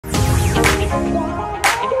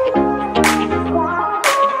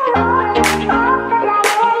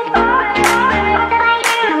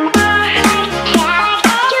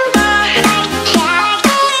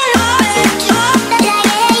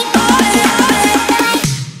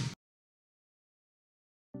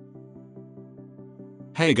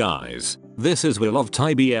Hey guys, this is Will of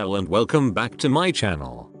Thai BL and welcome back to my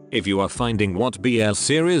channel. If you are finding what BL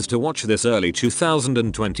series to watch this early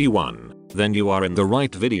 2021, then you are in the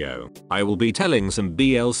right video. I will be telling some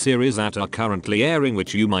BL series that are currently airing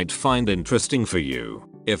which you might find interesting for you.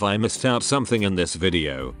 If I missed out something in this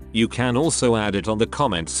video, you can also add it on the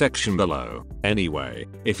comment section below. Anyway,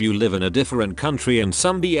 if you live in a different country and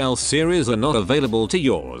some BL series are not available to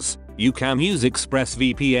yours, you can use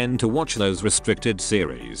ExpressVPN to watch those restricted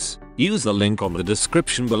series. Use the link on the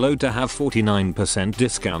description below to have 49%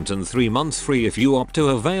 discount and 3 months free if you opt to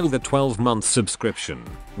avail the 12-month subscription.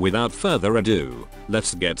 Without further ado,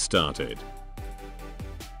 let's get started.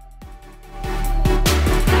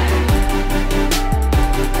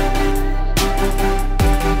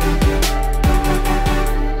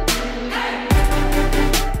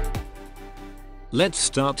 Let's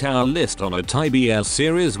start our list on a Thai BL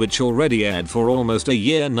series which already aired for almost a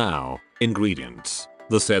year now. Ingredients.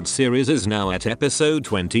 The said series is now at episode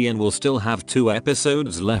 20 and will still have 2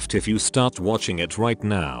 episodes left if you start watching it right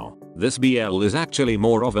now. This BL is actually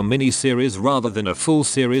more of a mini-series rather than a full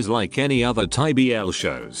series like any other Thai BL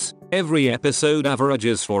shows. Every episode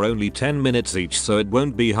averages for only 10 minutes each, so it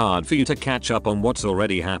won't be hard for you to catch up on what's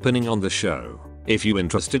already happening on the show. If you're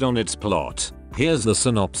interested on its plot, here's the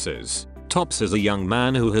synopsis. Tops is a young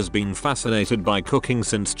man who has been fascinated by cooking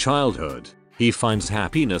since childhood. He finds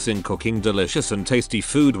happiness in cooking delicious and tasty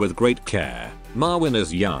food with great care. Marwin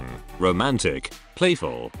is young, romantic,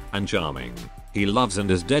 playful, and charming. He loves and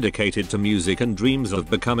is dedicated to music and dreams of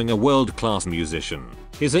becoming a world-class musician.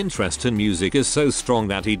 His interest in music is so strong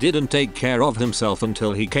that he didn't take care of himself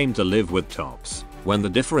until he came to live with Tops. When the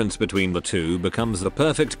difference between the two becomes the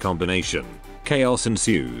perfect combination, chaos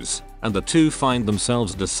ensues, and the two find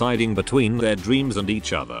themselves deciding between their dreams and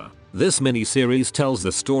each other. This mini-series tells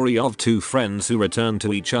the story of 2 friends who return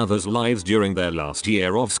to each other's lives during their last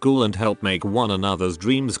year of school and help make one another's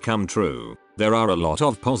dreams come true. There are a lot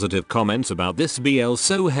of positive comments about this BL,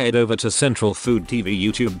 so head over to Central Food TV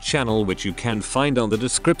YouTube channel which you can find on the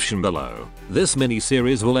description below. This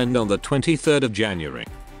mini-series will end on the 23rd of January.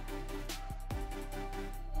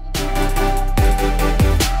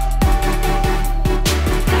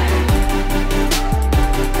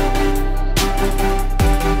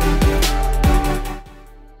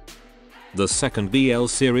 The second BL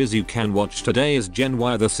series you can watch today is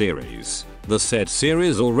gsvOR the series. The said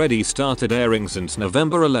series already started airing since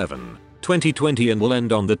November 11, 2020 and will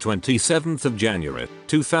end on the 27th of January,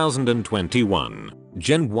 2021.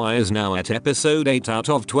 gsvOR is now at episode 8 out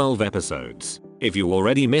of 12 episodes. If you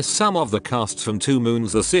already missed some of the casts from 2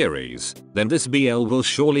 Moons the series, then this BL will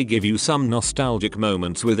surely give you some nostalgic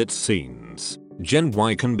moments with its scenes.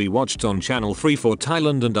 gsvOR can be watched on Channel 3 for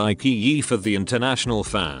Thailand and iQIYI for the international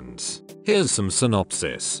fans. Here's some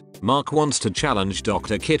synopsis. Mark wants to challenge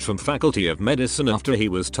Dr. Kit from Faculty of Medicine after he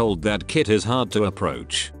was told that Kit is hard to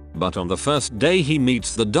approach. But on the first day he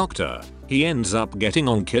meets the doctor, he ends up getting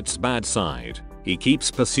on Kit's bad side. He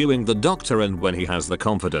keeps pursuing the doctor, and when he has the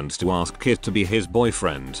confidence to ask Kit to be his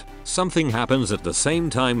boyfriend, something happens at the same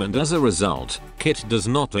time, and as a result, Kit does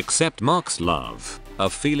not accept Mark's love. A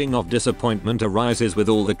feeling of disappointment arises with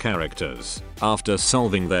all the characters. After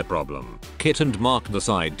solving their problem, Kit and Mark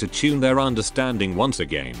decide to tune their understanding once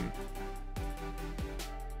again.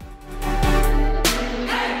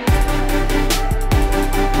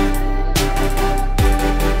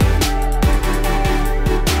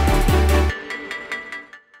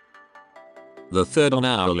 The third on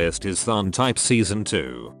our list is Than Type Season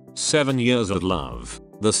 2, 7 Years of Love.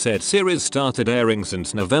 The said series started airing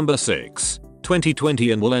since November 6,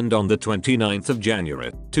 2020 and will end on the 29th of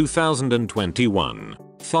January, 2021.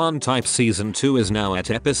 Than Type Season 2 is now at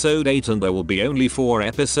episode 8 and there will be only 4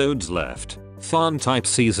 episodes left. Than Type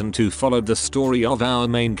Season 2 followed the story of our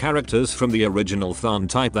main characters from the original Than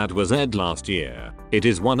Type that was aired last year. It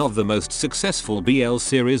is one of the most successful BL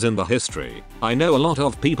series in the history. I know a lot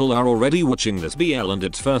of people are already watching this BL and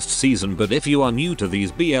its first season, but if you are new to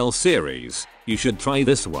these BL series, you should try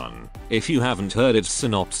this one. If you haven't heard its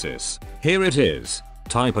synopsis, here it is.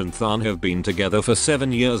 Type and Than have been together for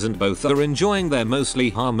 7 years and both are enjoying their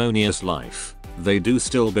mostly harmonious life. They do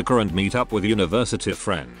still bicker and meet up with university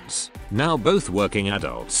friends. Now both working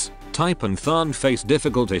adults, Type and Than face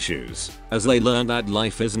difficult issues as they learn that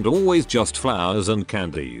life isn't always just flowers and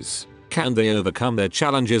candies. Can they overcome their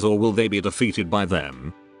challenges, or will they be defeated by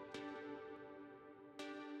them?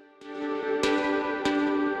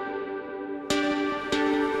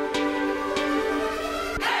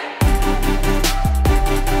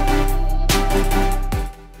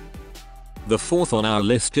 The fourth on our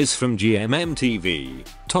list is from GMMTV,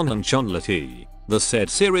 nhn chol thT. The said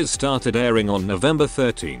series started airing on November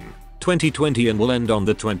 13, 2020 and will end on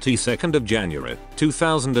the 22nd of January,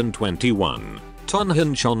 2021.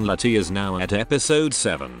 nhn chlth is now at episode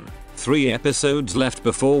 7. 3 episodes left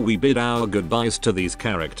before we bid our goodbyes to these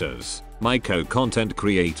characters. My co-content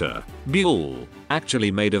creator, Buell,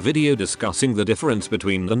 actually made a video discussing the difference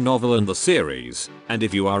between the novel and the series, and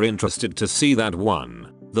if you are interested to see that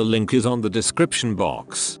one, the link is on the description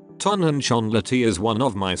box. nhn chlth is one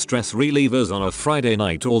of my stress relievers on a Friday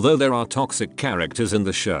night, although there are toxic characters in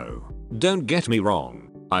the show. Don't get me wrong,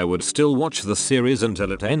 I would still watch the series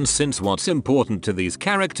until it ends, since what's important to these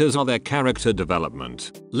characters are their character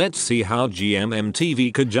development. Let's see how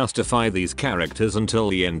GMMTV could justify these characters until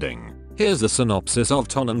the ending. Here's a synopsis of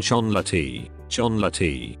nhn chlth.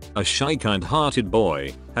 Chonlati, a shy kind-hearted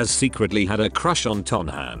boy, has secretly had a crush on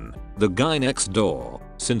Tonhan, the guy next door,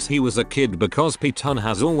 since he was a kid, because Piton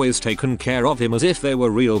has always taken care of him as if they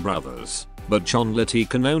were real brothers. But Chonlati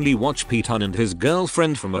can only watch Piton and his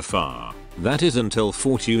girlfriend from afar. That is until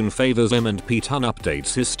fortune favors him and Piton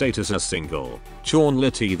updates his status as single.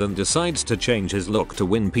 Chonlati then decides to change his look to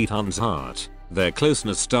win Piton's heart. Their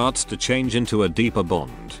closeness starts to change into a deeper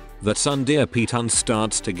bond. That's undear Piton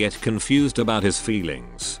starts to get confused about his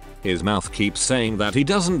feelings. His mouth keeps saying that he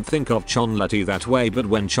doesn't think of Chonlati that way, but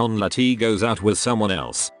when Chonlati goes out with someone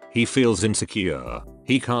else, he feels insecure.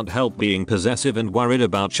 He can't help being possessive and worried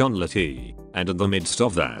about Chonlati, and in the midst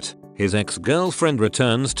of that, his ex-girlfriend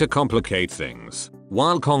returns to complicate things.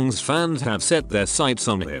 While Kong's fans have set their sights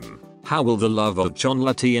on him, how will the love of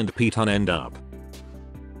Chonlati and Piton end up?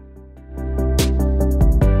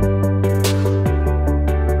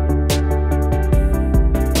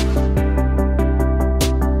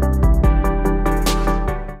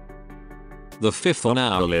 The 5th on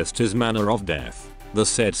our list is Manner of Death. The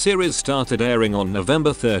said series started airing on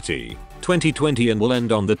November 30, 2020 and will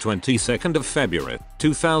end on the 22nd of February,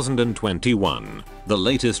 2021. The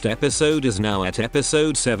latest episode is now at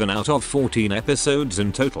episode 7 out of 14 episodes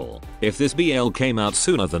in total. If this BL came out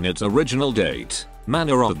sooner than its original date,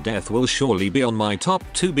 Manner of Death will surely be on my top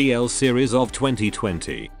 2 BL series of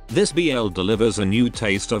 2020. This BL delivers a new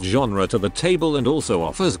taste of genre to the table and also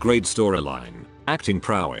offers great storyline, acting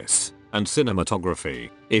prowess, and cinematography.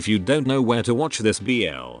 If you don't know where to watch this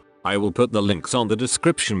BL, I will put the links on the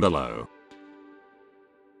description below.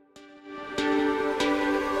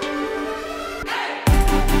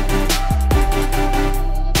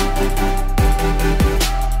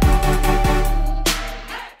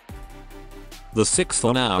 The 6th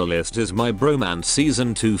on our list is My Bromance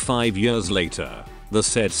Season 2 5 years later. The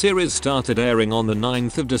said series started airing on the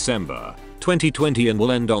 9th of December, 2020 and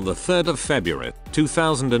will end on the 3rd of February,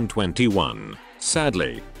 2021.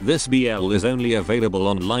 Sadly, this BL is only available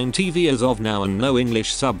on Line TV as of now and no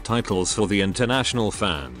English subtitles for the international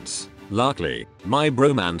fans. Luckily, My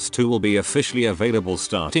Bromance 2 will be officially available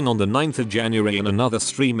starting on the 9th of January in another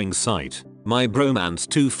streaming site. My Bromance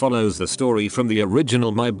 2 follows the story from the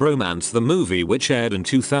original My Bromance the movie, which aired in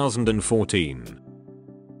 2014.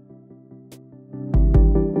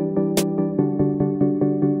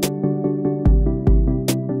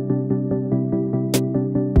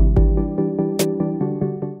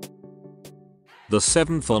 The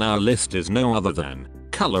 7th on our list is no other than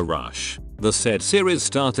Color Rush. The said series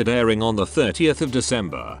started airing on the 30th of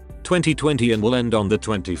December, 2020 and will end on the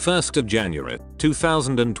 21st of January,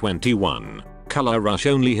 2021. Color Rush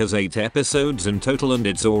only has 8 episodes in total and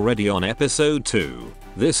it's already on episode 2.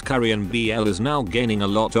 This Korean BL is now gaining a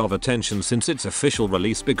lot of attention since its official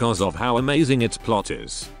release because of how amazing its plot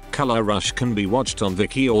is. Color Rush can be watched on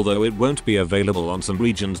Viki, although it won't be available on some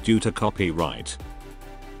regions due to copyright.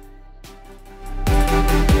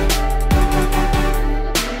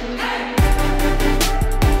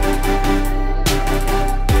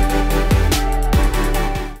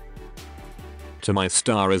 To My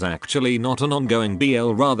Star is actually not an ongoing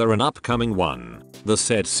BL, rather an upcoming one. The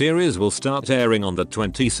said series will start airing on the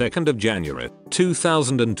 22nd of January,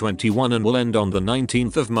 2021 and will end on the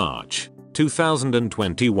 19th of March,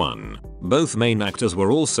 2021. Both main actors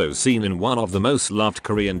were also seen in one of the most loved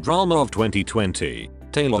Korean drama of 2020,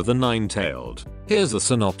 Tale of the Nine-Tailed. Here's a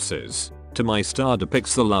synopsis. To My Star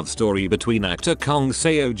depicts the love story between actor Kang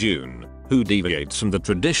Seo-joon, who deviates from the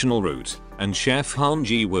traditional route, and chef Han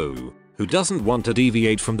Ji-woo, who doesn't want to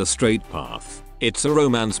deviate from the straight path. It's a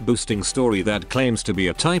romance-boosting story that claims to be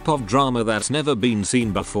a type of drama that's never been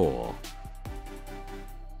seen before.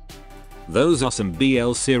 Those are some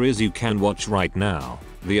BL series you can watch right now.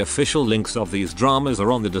 The official links of these dramas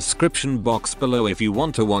are on the description box below if you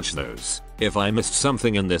want to watch those. If I missed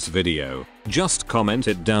something in this video, just comment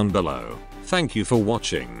it down below. Thank you for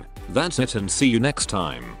watching. That's it and see you next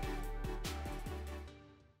time.